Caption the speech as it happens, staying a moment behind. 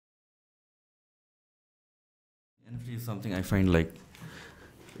NFT is something I find like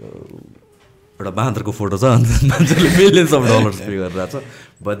एउटा बाँदरको photo छ अनि मान्छेले मिलियन्स अफ डलर्स पे गरिरहेको छ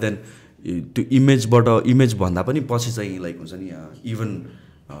बट देन त्यो इमेज भन्दा पनि पछि चाहिँ लाइक हुन्छ नि even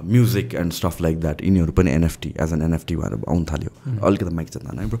music and stuff like that यिनीहरू पनि एनएफटी एज एन एनएफटी भनेर आउनु थाल्यो अलिकति माइक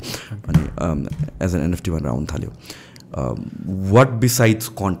चाहिँ है ब्रो अनि एज एन एनएफटी भनेर आउनु थाल्यो what besides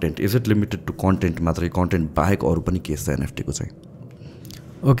content is it limited to content मात्रै कन्टेन्ट बाहेक अरू पनि के छ एनएफटीको चाहिँ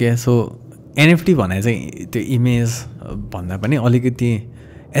ओके सो एनएफटी भने चाहिँ त्यो इमेज भन्दा पनि अलिकति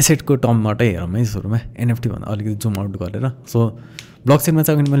एसेटको टर्मबाटै हेरौँ है सुरुमा एनएफटी भन्दा अलिकति जुम आउट गरेर सो ब्लकचेनमा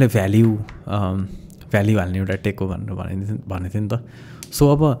चाहिँ मैले भ्याल्यु हाल्ने एउटा टेक हो भनेर भनेको थिएँ नि त सो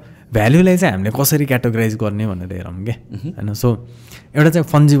अब भ्याल्युलाई चाहिँ हामीले कसरी क्याटेगोराइज गर्ने भनेर हेरौँ कि होइन सो एउटा चाहिँ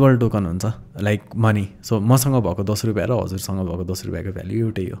फन्जिबल टोकन हुन्छ लाइक मनी सो मसँग भएको 10 रुपियाँ र हजुरसँग भएको 10 रुपियाँको भ्याल्यु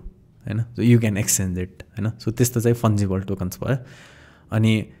एउटै हो होइन so you can exchange it होइन सो त्यस्तो चाहिँ फन्जिबल टोकन्स भयो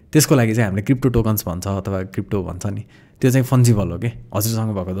अनि त्यसको लागि चाहिँ हामीले क्रिप्टो टोकन्स भन्छ अथवा क्रिप्टो भन्छ नि त्यो चाहिँ फन्जिबल हो कि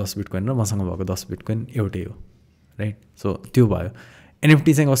हजुरसँग भएको 10 बिटकोइन र मसँग भएको 10 बिटकोइन एउटै हो राइट सो त्यो भयो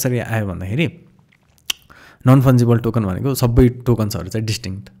एनएफटी चाहिँ कसरी आयो भन्दाखेरि नन फन्जिबल टोकन भनेको सबै टोकन्सहरू चाहिँ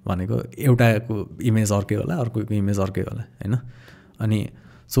डिस्टिङ्क्ट भनेको एउटाको इमेज अर्कै होला अर्कोको इमेज अर्कै होला होइन अनि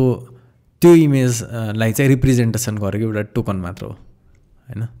सो त्यो इमेजलाई चाहिँ रिप्रेजेन्टेसन गरेको एउटा टोकन मात्र हो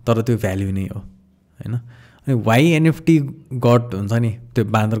होइन तर त्यो भ्याल्यु नै हो होइन अनि वाइ एनएफटी गट हुन्छ नि त्यो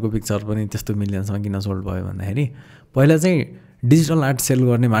बाँदरको पिक्चर पनि त्यस्तो मिलियन्समा किन सोल्ड भयो भन्दाखेरि पहिला चाहिँ डिजिटल आर्ट सेल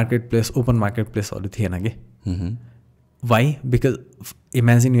गर्ने मार्केट प्लेस ओपन मार्केट प्लेसहरू थिएन कि why because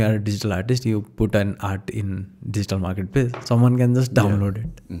imagine you are digital artist you put an art in digital market place Saman can just download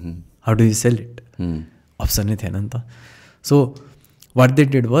it how do you sale it अप्सनै थिएन नि त so what they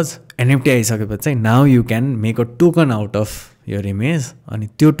did was NFT आइसकेपछि चाहिँ now you can make a token out of your image अनि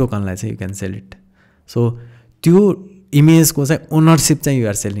त्यो टोकनलाई चाहिँ you can sell it so त्यो इमेजको चाहिँ ओनरसिप चाहिँ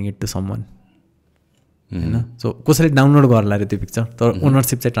you're selling it to someone होइन सो कसैले डाउनलोड गर्ला अरे त्यो पिक्चर तर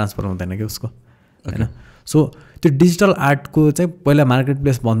ओनरसिप चाहिँ ट्रान्सफर हुँदैन कि उसको होइन सो त्यो डिजिटल आर्टको चाहिँ पहिला मार्केट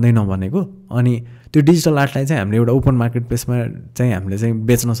प्लेस बन्दैन भनेको अनि त्यो डिजिटल आर्टलाई चाहिँ हामीले एउटा ओपन मार्केट प्लेसमा चाहिँ हामीले चाहिँ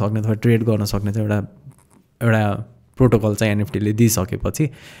बेच्न सक्ने अथवा ट्रेड गर्न सक्ने चाहिँ एउटा प्रोटोकल चाहिँ एनएफटीले दिइसकेपछि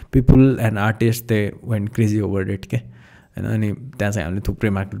people and artist they went crazy over it के होइन अनि त्यहाँ चाहिँ हामीले थुप्रै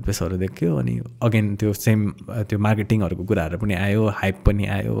मार्केट प्लेसहरू देख्यो अनि अगेन त्यो सेम त्यो मार्केटिङहरूको कुराहरू पनि आयो हाइप पनि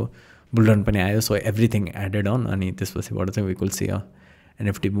आयो बुलरन पनि आयो सो एभ्रिथिङ एडेड अन अनि त्यसपछिबाट चाहिँ we Kul C a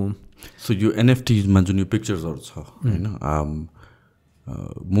NFT boom so यो एनएफटीमा जुन यो पिक्चर्सहरू छ होइन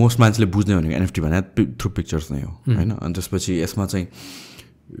मोस्ट मान्छेले बुझ्ने भनेको एनएफटी भने थ्रु पिक्चर्स नै हो होइन अनि त्यसपछि यसमा चाहिँ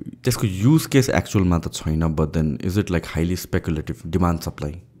त्यसको युज केस एक्चुअलमा त छैन but then is it like highly speculative demand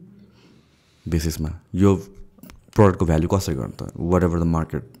supply बेसिसमा यो प्रडक्टको भ्याल्यु कसरी गर्नु त what ever the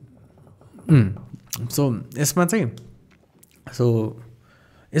market so यसमा चाहिँ सो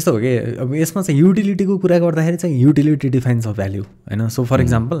यस्तो हो कि अब यसमा चाहिँ युटिलिटीको कुरा गर्दाखेरि चाहिँ युटिलिटी डिफाइन्स अफ भ्याल्यु होइन सो फर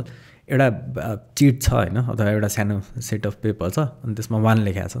इक्जाम्पल एउटा चिट छ होइन अथवा एउटा सानो सेट अफ पेपर छ अनि त्यसमा 1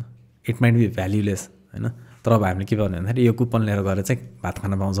 लेखेको छ इट माइट बी भ्याल्युलेस होइन तर अब हामीले के भन्यो भन्दाखेरि यो कुपन लिएर गएर चाहिँ भात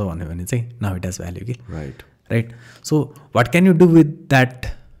खान पाउँछ भन्यो भने चाहिँ नाउ इट हेज भ्याल्यु कि right so what can you do with that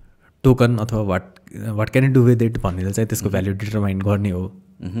token अथवा what can you do with it भनेर चाहिँ त्यसको भ्याल्यु डिटरमाइन गर्ने हो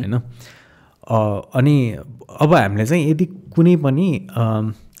होइन अनि अब हामीले चाहिँ यदि कुनै पनि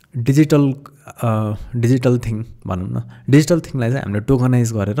डिजिटल थिङ भनौँ न डिजिटल थिङलाई चाहिँ हामीले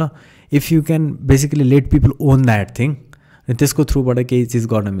टोकनाइज गरेर if you can basically let people own that thing त्यसको थ्रुबाट केही चिज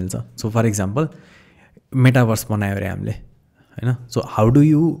गर्न मिल्छ सो फर इक्जाम्पल मेटाभर्स बनायो अरे हामीले होइन so how do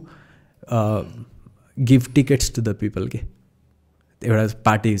you give tickets to the people के एउटा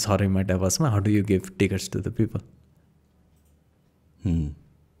पार्टी छ अरे मेटाभर्समा how do you give tickets to the people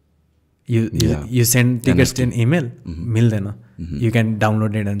you send tickets in email मिल्दैन you can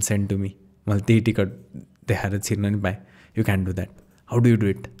download it and send to me मैले त्यही ticket देखाएर छिर्न नि पाएँ you can do that how do you do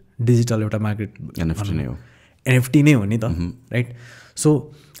it digital एउटा market NFT नै हो नि त राइट सो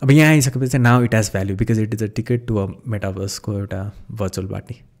अब यहाँ आइसकेपछि चाहिँ now it has value because it is a ticket to a मेटाभर्सको एउटा भर्चुअल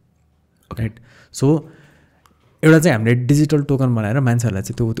पार्टी राइट सो एउटा चाहिँ हामीले डिजिटल टोकन बनाएर मान्छेहरूलाई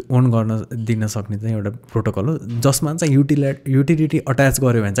चाहिँ त्यो ओन गर्न दिन सक्ने चाहिँ एउटा प्रोटोकल हो जसमा चाहिँ युटिलिटी अट्याच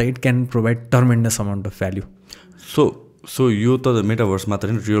गऱ्यो भने चाहिँ it can provide टर्मेन्डस amount of value so यो त मेटाभर्स मात्र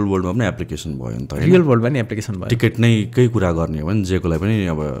नि रियल वर्ल्डमा पनि एप्लिकेसन भयो नि त रियल वर्ल्डमा पनि एप्लिकेसन भयो टिकट नै केही कुरा गर्ने हो भने जेको लागि पनि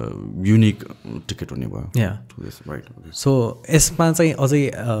अब युनिक टिकट हुने भयो राइट सो यसमा चाहिँ अझै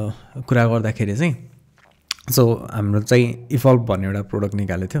कुरा गर्दाखेरि चाहिँ सो हाम्रो चाहिँ इभल्भ भन्ने एउटा प्रोडक्ट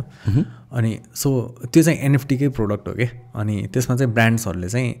निकालेको थियो अनि सो त्यो चाहिँ एनएफटीकै प्रोडक्ट हो कि अनि त्यसमा चाहिँ ब्रान्ड्सहरूले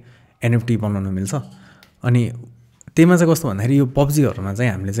चाहिँ एनएफटी बनाउन मिल्छ अनि त्यहीमा चाहिँ कस्तो भन्दाखेरि यो पब्जीहरूमा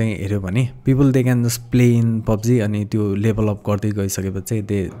चाहिँ हामीले चाहिँ हेऱ्यो भने people they can just play in PUBG अनि त्यो लेभल अप गर्दै गइसकेपछि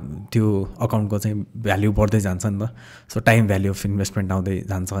चाहिँ त्यो अकाउन्टको चाहिँ भ्याल्यु बढ्दै जान्छ नि त so time value of investment आउँदै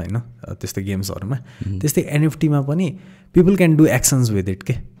जान्छ होइन त्यस्तो गेम्सहरूमा त्यस्तै एनएफटीमा पनि people can do actions with it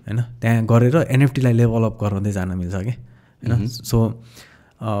के होइन त्यहाँ गरेर एनएफटीलाई लेभल अप गराउँदै जान मिल्छ कि होइन सो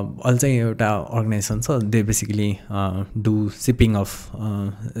अहिले चाहिँ एउटा अर्गनाइजेसन छ they basically do shipping of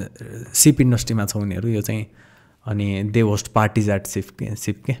सिप इन्डस्ट्रीमा छ उनीहरू यो चाहिँ अनि दे होस्ट पार्टिज एट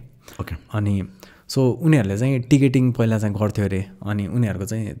सिप के ओके अनि सो उनीहरूले चाहिँ टिकटिङ पहिला चाहिँ गर्थ्यो अरे अनि उनीहरूको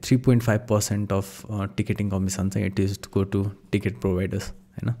चाहिँ 3.5% अफ टिकटिङ कमिसन चाहिँ it is go to ticket providers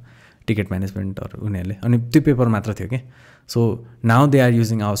होइन टिकट म्यानेजमेन्टहरू उनीहरूले अनि त्यो पेपर मात्र थियो कि so now they are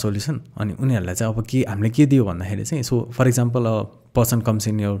using our solution अनि उनीहरूलाई चाहिँ अब के हामीले के दियो भन्दाखेरि चाहिँ so for example person comes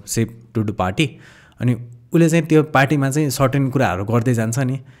in your सिप टु डु पार्टी अनि उसले चाहिँ त्यो पार्टीमा चाहिँ सर्टेन कुराहरू गर्दै जान्छ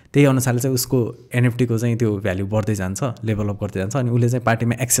नि त्यही अनुसारले चाहिँ उसको एनएफटीको चाहिँ त्यो भ्याल्यु बढ्दै जान्छ लेभल अप गर्दै जान्छ अनि उसले चाहिँ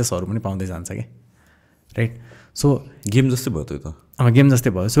पार्टीमा एक्सेसहरू पनि पाउँदै जान्छ कि राइट सो गेम जस्तै भयो त्यो त अब गेम जस्तै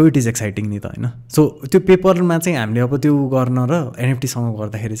भयो सो इट इज एक्साइटिङ नि त होइन सो त्यो पेपरमा चाहिँ हामीले अब त्यो गर्न र एनएफटीसँग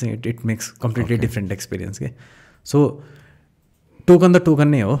गर्दाखेरि चाहिँ it makes completely different experience के सो टोकन त टोकन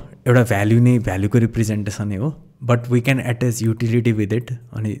नै हो एउटा भ्याल्यु नै भ्याल्युको रिप्रेजेन्टेसन नै हो but we can attach utility with it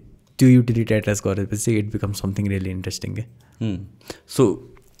अनि त्यो युटिलिटी एट्याच गरेपछि it become something really interesting के so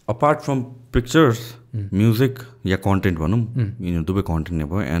apart from pictures music yeah content भनौँ यिनीहरू दुवै कन्टेन्ट नै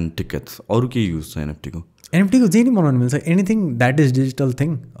भयो एन्ड टिकट्स अरू के युज छ एनएफटीको जे नि बनाउनु मिल्छ anything that is digital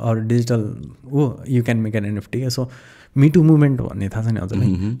thing or digital हो you can make an NFT so मिटु मुभमेन्ट भन्ने थाहा छ नि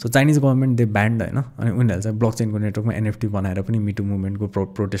हजुरलाई so Chinese government they band होइन अनि उनीहरूले चाहिँ ब्लक चेनको नेटवर्कमा एनएफटी बनाएर पनि मिटु मुभमेन्टको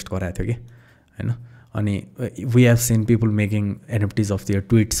प्रोटेस्ट गराएको थियो कि होइन अनि we have seen people making NFTs of their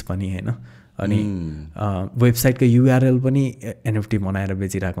tweets पनि होइन अनि वेबसाइटको युआरएल पनि एनएफटी बनाएर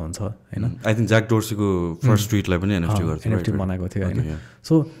बेचिरहेको हुन्छ होइन आई थिङ्क ज्याक डोर्सीको फर्स्ट ट्विटलाई पनि एनएफटी बनाएको थियो होइन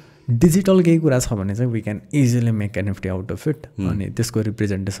सो डिजिटल केही कुरा छ भने चाहिँ we can easily make NFT out of it अनि त्यसको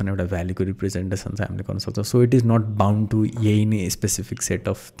रिप्रेजेन्टेसन एउटा भ्याल्युको रिप्रेजेन्टेसन चाहिँ हामीले गर्न सक्छौँ so it is not bound to यही नै स्पेसिफिक सेट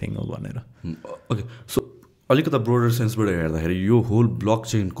अफ थिङ हो भनेर ओके सो अलिकति ब्रोडर सेन्सबाट हेर्दाखेरि यो होल ब्लक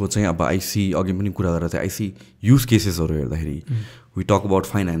चेनको चाहिँ अब आइसी अघि पनि कुरा गरेर चाहिँ आइसी युज केसेसहरू हेर्दाखेरि वी टक अबाउट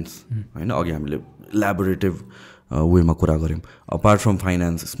फाइनेन्स होइन अघि हामीले ल्याबोरेटिभ वेमा कुरा गऱ्यौँ अपार्ट फ्रम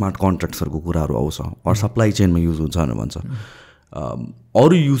फाइनेन्स स्मार्ट कन्ट्र्याक्ट्सहरूको कुराहरू आउँछ अरू सप्लाई चेनमा युज हुन्छ भनेर भन्छ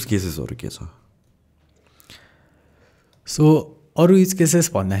अरू युज केसेसहरू के छ सो अरू युज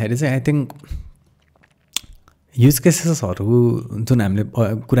केसेस भन्दाखेरि चाहिँ आई थिङ्क युज केसेसहरू जुन हामीले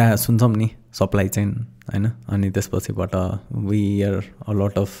कुरा सुन्छौँ नि सप्लाई चेन होइन अनि त्यसपछिबाट we are a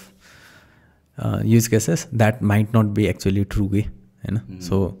lot of use cases that might not be actually true way होइन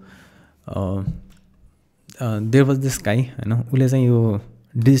so there was this guy होइन उसले चाहिँ यो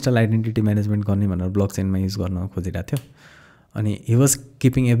डिजिटल आइडेन्टिटी म्यानेजमेन्ट गर्ने भनेर ब्लक चेनमा युज गर्न खोजिरहेको थियो अनि he was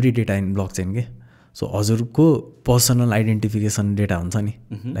keeping every data in block chain के सो हजुरको पर्सनल आइडेन्टिफिकेसन डेटा हुन्छ नि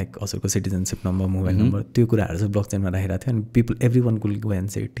लाइक हजुरको सिटिजनसिप नम्बर मोबाइल नम्बर त्यो कुराहरू चाहिँ ब्लक चेनमा राखिरहेको थियो अनि people every one Kul go and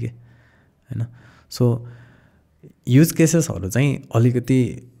say it के होइन सो युज केसेसहरू चाहिँ अलिकति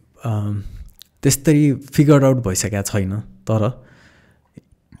त्यस्तै फिगर आउट भइसकेको छैन तर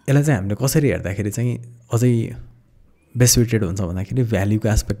यसलाई चाहिँ हामीले कसरी हेर्दाखेरि चाहिँ अझै बेस्ट सुटेड हुन्छ भन्दाखेरि भ्याल्युको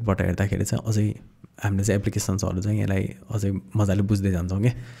एस्पेक्टबाट हेर्दाखेरि चाहिँ अझै हामीले चाहिँ एप्लिकेसन्सहरू चाहिँ यसलाई अझै मजाले बुझ्दै जान्छौँ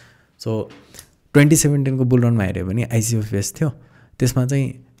क्या सो 2017को बुलरनमा हेऱ्यो भने आइसिएफएस थियो त्यसमा चाहिँ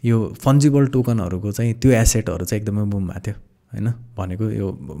यो फन्जिबल टोकनहरूको चाहिँ त्यो एसेटहरू चाहिँ एकदमै बुम भएको थियो होइन भनेको यो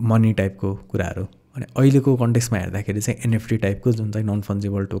मनी टाइपको कुराहरू अनि अहिलेको कन्टेक्समा हेर्दाखेरि चाहिँ एनएफटी टाइपको जुन चाहिँ नन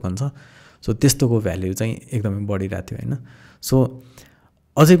फन्जिबल टोकन छ सो त्यस्तोको भ्याल्यु चाहिँ एकदमै बढिरहेको थियो होइन सो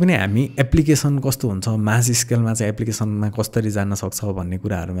अझै पनि हामी एप्लिकेसन कस्तो हुन्छ मास स्केलमा चाहिँ एप्लिकेसनमा कसरी जान सक्छ भन्ने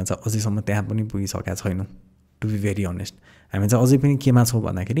कुराहरूमा चाहिँ अझैसम्म त्यहाँ पनि पुगिसकेका छैनौँ टु बी भेरी अनेस्ट हामी चाहिँ अझै पनि केमा छौँ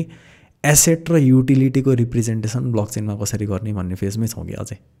भन्दाखेरि एसेट र युटिलिटीको रिप्रेजेन्टेसन ब्लक चेनमा कसरी गर्ने भन्ने फेजमै छौँ कि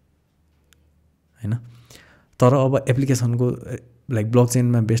अझै होइन तर अब एप्लिकेसनको लाइक ब्लक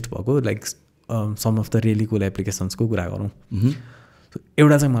चेनमा बेस्ट भएको like some of the really कुल एप्लिकेसन्सको कुरा गरौँ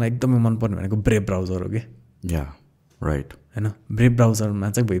एउटा चाहिँ मलाई एकदमै मनपर्ने भनेको ब्रेभ ब्राउजर हो कि या राइट होइन ब्रेभ ब्राउजरमा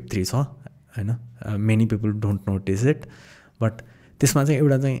चाहिँ वेब3 छ होइन many people don't notice it but त्यसमा चाहिँ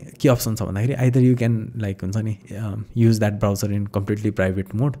एउटा चाहिँ के अप्सन छ भन्दाखेरि आइदर यु क्यान लाइक हुन्छ नि use that browser in completely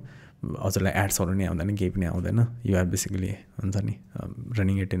private मोड हजुरलाई एड्सहरू नै आउँदैन केही पनि आउँदैन यु आर बेसिकली हुन्छ नि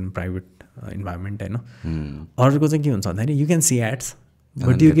running it in private environment होइन अर्को चाहिँ के हुन्छ भन्दाखेरि you can C AIDS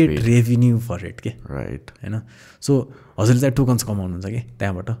but you get revenue for it के राइट होइन सो हजुरले चाहिँ टोकन्स कमाउनुहुन्छ कि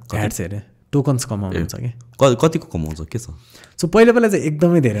त्यहाँबाट एड्स हेरेँ टोकन्स कमाउनुहुन्छ कि कतिको कमाउँछ के छ सो पहिला पहिला चाहिँ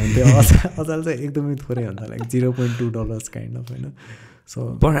एकदमै धेरै हुन्थ्यो अझाल चाहिँ एकदमै थोरै हुन्छ लाइक $0.2 काइन्ड अफ होइन सो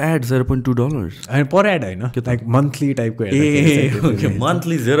पर एड $0.2 अनि पर एड होइन लाइक मन्थली टाइपको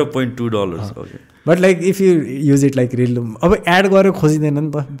monthly $0.2 okay but like if you use it like reel अब एड गरेर खोजिँदैन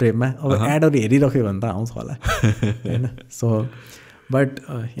नि त ब्रेभमा अब एडहरू हेरिरह्यो भने त आउँछ होला होइन सो बट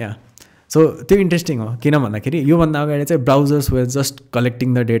या सो त्यो इन्ट्रेस्टिङ हो किन भन्दाखेरि योभन्दा अगाडि चाहिँ browsers where just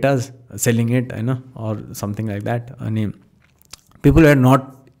collecting the डेटाज सेलिङ इट होइन अर समथिङ लाइक द्याट अनि people are not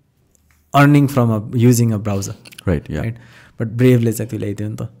earning from using a browser right but ब्रेभले चाहिँ त्यो ल्याइदियो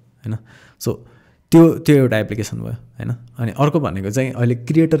नि त होइन सो त्यो एउटा एप्लिकेसन भयो होइन अनि अर्को भनेको चाहिँ अहिले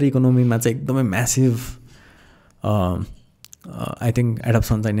क्रिएटर इकोनोमीमा चाहिँ एकदमै म्यासिभ आई थिङ्क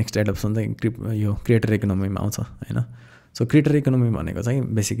एडप्सन चाहिँ नेक्स्ट एडप्सन चाहिँ यो क्रिएटर इकोनोमीमा आउँछ होइन सो क्रिएटर इकोनोमी भनेको चाहिँ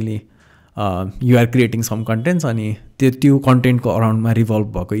basically you're creating some contents अनि त्यो कन्टेन्टको अराउन्डमा रिभल्भ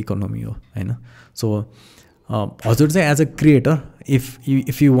भएको इकोनोमी हो होइन सो हजुर चाहिँ as a creator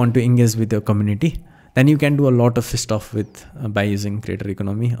if you want to engage with your community then you can do a lot of stuff with by using creator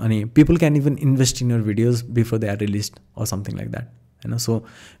economy and people can even invest in your videos before they are released or something like that you know so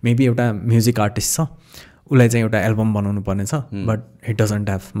maybe euta music artist cha ulai chai euta album banaunu parne cha but he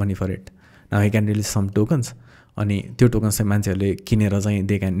doesn't have money for it now he can release some tokens अनि त्यो tokens चाहिँ मान्छेहरूले किनेर चाहिँ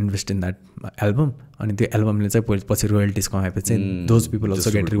they can invest in that album अनि त्यो एल्बमले चाहिँ पछि रोयल्टिज कमाएपछि चाहिँ those people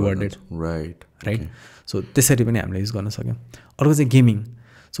also get rewarded right so त्यसरी पनि हामीले युज गर्न सक्यौँ अर्को चाहिँ गेमिङ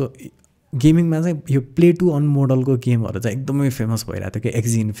सो गेमिङमा चाहिँ यो प्ले टु अर्न मोडलको गेमहरू चाहिँ एकदमै फेमस भइरहेको थियो कि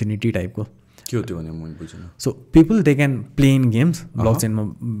एक्जी इन्फिनिटी टाइपको के हो त्यो भने मैले बुझिनँ so people they can play in games block चेनमा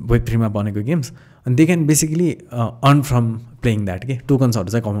वेब3मा बनेको गेम्स अनि they can basically earn from playing that के टोकन्सहरू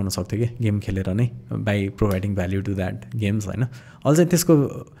चाहिँ कमाउन सक्थ्यो कि गेम खेलेर नै by providing value to that games होइन अझ चाहिँ त्यसको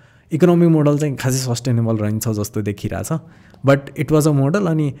इकोनोमिक मोडल चाहिँ खासै सस्टेनेबल रहन्छ जस्तो देखिरहेछ but it was a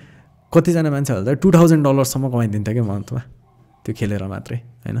model अनि कतिजना मान्छेहरू चाहिँ $2,000 कमाइदिन्थ्यो कि मन्थमा त्यो खेलेर मात्रै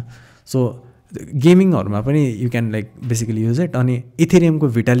होइन सो गेमिङहरूमा पनि you can like basically use it अनि इथेरियमको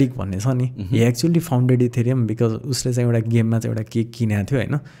भिटालिक भन्ने छ नि he actually founded Ethereum because उसले चाहिँ एउटा गेममा चाहिँ एउटा केक किनेको थियो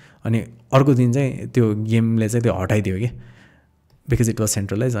होइन अनि अर्को दिन चाहिँ त्यो गेमले चाहिँ त्यो हटाइदियो कि बिकज इट वाज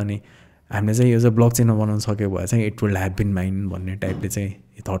सेन्ट्रलाइज अनि हामीले चाहिँ यो चाहिँ ब्लक चेनमा बनाउन सक्यो भए चाहिँ it will have been mine भन्ने टाइपले चाहिँ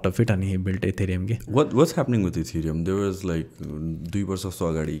थट अफ इट अनि बिल्ट इथेरियम के what's happening with Ethereum there was like 2 वर्ष जस्तो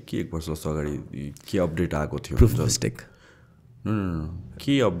अगाडि कि 1 वर्ष जस्तो अगाडि के अपडेट आएको थियो प्रुफ अफ स्टेक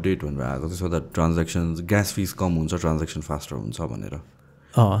के अपडेट भनेर आएको थियो so that transactions gas fees कम हुन्छ ट्रान्ज्याक्सन फास्टर हुन्छ भनेर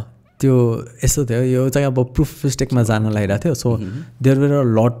त्यो यस्तो थियो यो चाहिँ अब प्रुफ अफ स्टेकमा जान लागिरहेको थियो so there where a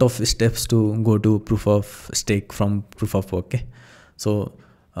lot of steps to go to proof of stake from proof of work के सो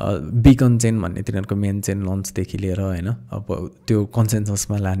बिकन चेन भन्ने तिनीहरूको मेन चेन लन्चदेखि लिएर होइन अब त्यो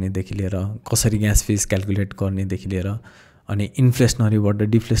कन्सेन्ससमा लानेदेखि लिएर कसरी ग्यास फिस क्यालकुलेट गर्नेदेखि लिएर अनि इन्फ्लेसनरीबाट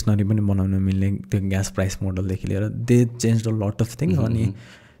डिफ्लेसनरी पनि बनाउन मिल्ने त्यो ग्यास प्राइस मोडलदेखि लिएर they change a lot of things अनि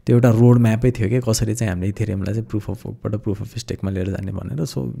त्यो एउटा रोड म्यापै थियो कि कसरी चाहिँ हामीले इथेरियमलाई चाहिँ प्रुफ अफ वर्कबाट प्रुफ अफ स्टेकमा लिएर जाने भनेर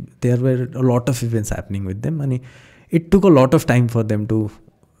so there where a lot of events happening with them अनि it took a lot of time for them to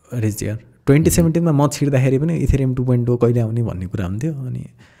reach there 2017मा म छिर्दाखेरि पनि इथेरियम 2.0 कहिले आउने भन्ने कुरा हुन्थ्यो अनि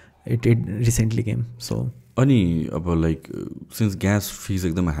इट रिसेन्टली गेम सो अनि अब लाइक सिन्स ग्यास फिज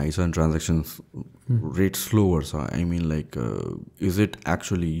एकदम हाई छ अनि ट्रान्ज्याक्सन्स रेट स्लोवर छ I mean like is it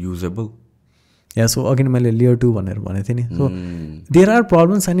actually usable yeah so अघि मैले लेयर 2 भनेर भनेको थिएँ नि सो देयर आर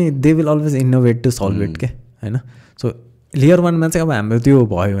प्रब्लम्स अनि they will always innovate to solve it के होइन सो लेयर 1मा चाहिँ अब हाम्रो त्यो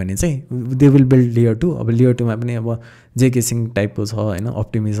भयो भने चाहिँ दे विल बिल्ड लेयर 2 अब लेयर 2मा पनि अब जे केसिङ टाइपको छ होइन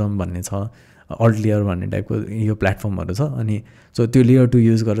अप्टिमिजम भन्ने छ अल्ट लेयर भन्ने टाइपको यो प्लेटफर्महरू छ अनि सो त्यो लेयर 2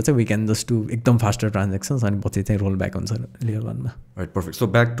 युज गरेर चाहिँ वी क्यान जस्ट टु एकदम फास्टर ट्रान्ज्याक्सन्स अनि पछि चाहिँ रोल ब्याक हुन्छ layer 1मा right perfect so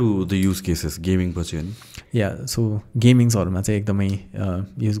back to the use cases gaming पछि अनि या सो गेमिङ्सहरूमा चाहिँ एकदमै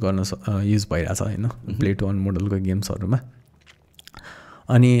युज गर्न युज भइरहेछ होइन प्ले टु अर्न मोडलको गेम्सहरूमा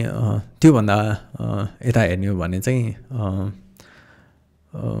अनि त्योभन्दा यता हेर्ने हो भने चाहिँ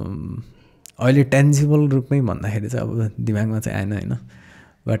अहिले टेन्जिबल रूपमै भन्दाखेरि चाहिँ अब दिमागमा चाहिँ आएन होइन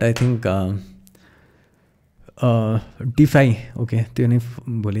but I think DeFi okay त्यो नै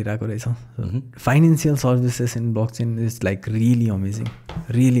बोलिरहेको रहेछ financial services in block chain is like really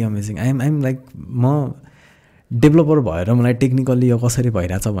amazing I'm like म डेभलपर भएर मलाई टेक्निकल्ली यो कसरी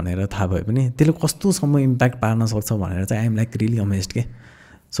भइरहेछ भनेर थाहा भए पनि त्यसले कस्तोसम्म इम्प्याक्ट पार्न सक्छ भनेर चाहिँ आइएम लाइक रियली अमेज्ड के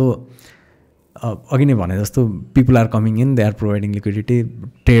सो अघि नै भने जस्तो people are coming in they are providing liquidity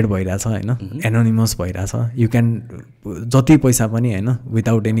trade भइरहेछ होइन एनोनिमस भइरहेछ यु क्यान जति पैसा पनि होइन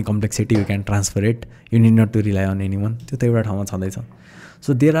without any complexity you can transfer it you need not to rely on any one त्यो त एउटा ठाउँमा छँदैछ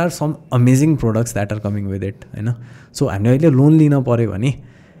so there are some amazing products that are coming with it होइन सो हामीले अहिले लोन लिन पऱ्यो भने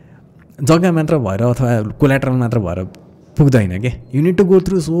जग्गा मात्र भएर अथवा कोल्याट्रल मात्र भएर पुग्दैन के you need to go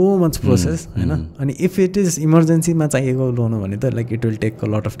through so much process होइन अनि इफ इट इज इमर्जेन्सीमा चाहिएको लोन हो भने त like it will take a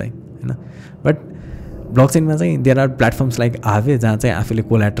lot of time होइन बट ब्लकचेनमा चाहिँ देयर आर प्लेटफर्म्स लाइक आवे जहाँ चाहिँ आफूले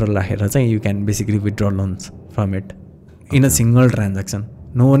कोल्याट्रल राखेर चाहिँ you can basically withdraw loans from it in a single transaction.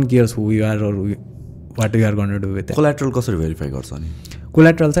 No one cares who you are or what you are गर्न do with. Collateral कसरी भेरिफाई गर्छ अनि?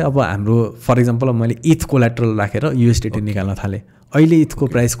 कोल्याट्रल चाहिँ अब हाम्रो फर इक्जाम्पल मैले इथ कोल्याट्रल राखेर युएसडिटी निकाल्न थालेँ. अहिले इथको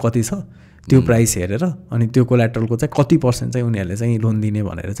प्राइस कति छ त्यो प्राइस हेरेर अनि त्यो कोल्याट्रलको चाहिँ कति पर्सेन्ट चाहिँ उनीहरूले चाहिँ लोन दिने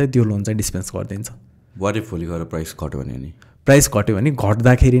भनेर चाहिँ त्यो लोन चाहिँ डिस्पेन्स गरिदिन्छ. वाट इफ भोलि गएर प्राइस घट्यो भने? अनि प्राइस घट्यो भने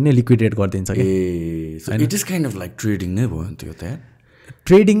घट्दाखेरि नै लिक्विडेट गरिदिन्छ कि. It is kind of like trading नै भयो त्यो त.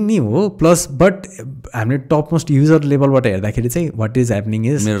 ट्रेडिङ नै हो प्लस बट हामीले टप मोस्ट युजर लेभलबाट हेर्दाखेरि चाहिँ वाट इज ह्यापनिङ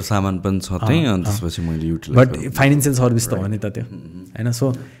इज मेरो सामान पनि छ त्यही अनि त्यसपछि मैले युटिलाइज बट फाइनेन्सियल सर्भिस त हो नि त त्यो होइन.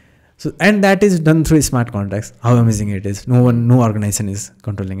 So and that is done through smart contracts. How amazing it is. No organisation is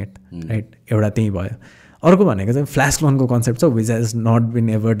controlling it right. एउटा त्यही भयो. अर्को भनेको चाहिँ फ्ल्यास लोनको कन्सेप्ट छ which has not been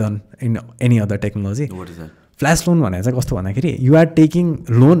ever done in any other technology. Flash loan भनेको चाहिँ कस्तो भन्दाखेरि you are taking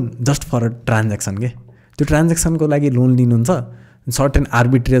loan just for a transaction के. त्यो ट्रान्ज्याक्सनको लागि लोन लिनुहुन्छ, सर्टेन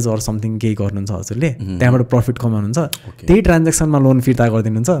आर्बिट्रेज अर समथिङ केही गर्नुहुन्छ हजुरले, त्यहाँबाट प्रफिट कमाउनुहुन्छ, त्यही ट्रान्ज्याक्सनमा लोन फिर्ता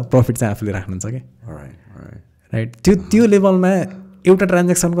गरिदिनुहुन्छ, प्रफिट चाहिँ आफूले राख्नुहुन्छ कि. राइट. त्यो लेभलमा एउटा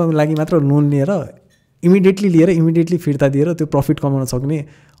ट्रान्ज्याक्सनको लागि मात्र लोन लिएर इमिडिएटली फिर्ता दिएर त्यो प्रफिट कमाउन सक्ने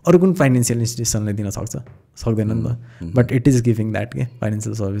अरू कुन फाइनेन्सियल इन्स्टिट्युसनले दिन सक्दैन नि त. But it is giving that के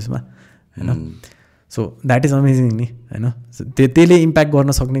फाइनेन्सियल सर्भिसमा होइन. सो द्याट इज अमेजिङ नि होइन. त्यसले इम्प्याक्ट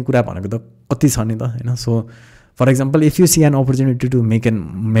गर्न सक्ने कुरा भनेको त कति छ नि त होइन. So for example if you C N opportunity to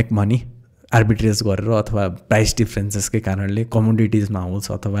make money arbitrage गरेर अथवा प्राइस डिफ्रेन्सेसकै कारणले कमोडिटिजमा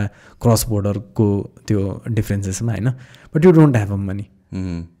होस् अथवा क्रस बोर्डरको त्यो डिफ्रेन्सेसमा होइन. But you don't have a money.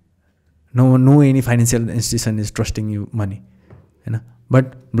 No any financial institution is trusting you money होइन. बट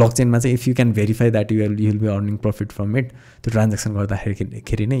ब्लक चेनमा चाहिँ if you can verify that you'll be earning profit from it, त्यो ट्रान्ज्याक्सन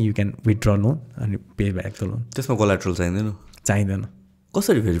गर्दाखेरि नै यु क्यान विथड्र लोन अनि pay back the loan. त्यसमा collateral चाहिँदैन.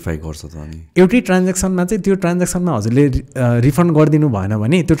 कसरी verify गर्छ त अनि? एउटै ट्रान्ज्याक्सनमा चाहिँ त्यो ट्रान्ज्याक्सनमा हजुरले रिफन्ड गरिदिनु भएन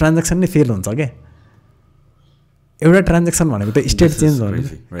भने त्यो ट्रान्ज्याक्सन नै फेल हुन्छ क्या. एउटा ट्रान्ज्याक्सन भनेको त स्टेट चेन्ज हो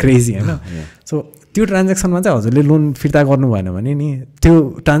क्रेजी होइन. सो त्यो ट्रान्ज्याक्सनमा चाहिँ हजुरले लोन फिर्ता गर्नु भएन भने नि त्यो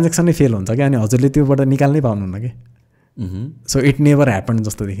ट्रान्ज्याक्सन नै फेल हुन्छ क्या. अनि हजुरले त्योबाट निकाल्नै पाउनुहुन्न कि. सो इट नेभर ह्यापन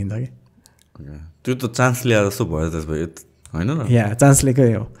जस्तो देखिन्छ कि. त्यो त चान्स ल्याएर जस्तो भयो त्यसपछि होइन र. या चान्स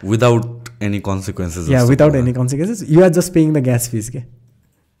लिएकै हो without any consequences. Yeah without any consequences you are just paying the gas fees के.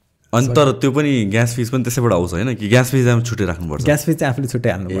 अनि तर त्यो पनि ग्यास फिज पनि त्यसैबाट आउँछ होइन कि ग्यास फिज चाहिँ छुट्टै राख्नुपर्छ? ग्यास फिज चाहिँ आफूले छुट्टै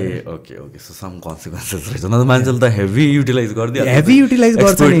हाल्नु पर्यो. ओके सो सम कन्सिक्वेन्सेस रहेछ. न त मान्छेले त हेभी युटिलाइज गरिदिन्छ. हेभी युटिलाइज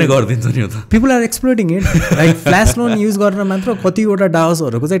गर्छ नि गरिदिन्छ नि. त people are exploiting it. Like flash loan use गरेर मात्र कतिवटा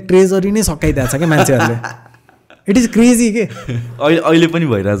डाउसहरूको चाहिँ ट्रेजरी नै सकाइदिएको छ क्या मान्छेहरूले. इट इज क्रेजी के. अहिले पनि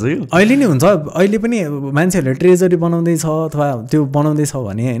भइरहेछ यो. अहिले नै हुन्छ. अहिले पनि मान्छेहरूले ट्रेजरी बनाउँदैछ अथवा त्यो बनाउँदैछ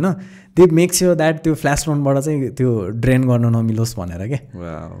भने होइन दे मेक स्योर द्याट त्यो फ्ल्यास लोनबाट चाहिँ त्यो ड्रेन गर्न नमिलोस् भनेर के.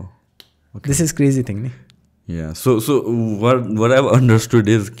 दिस इज क्रेजी थिङ नि. या so what I've understood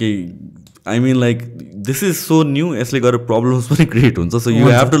is कि I mean like this is so new. यसले गरेर प्रब्लम्स पनि क्रिएट हुन्छ. So you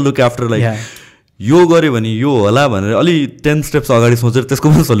have to look after like यो गऱ्यो भने यो होला भनेर अलि 10 स्टेप्स अगाडि सोचेर त्यसको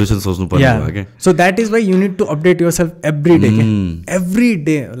पनि सल्युसन सोच्नु पर्ने भयो क्या. So that is why you need to update your self every day के. Every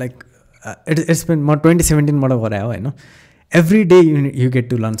day like it's been म 2017बाट गरायो होइन. Every day you get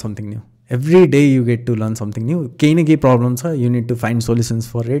to learn something new. Every day you get to learn something new. केही न केही problem छ, you need to find solutions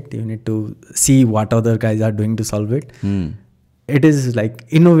for it. You need to see what other guys are doing to solve it. It is like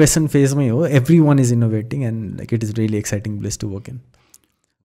innovation फेजमै हो. Every one is innovating and like it is really exciting place to work in.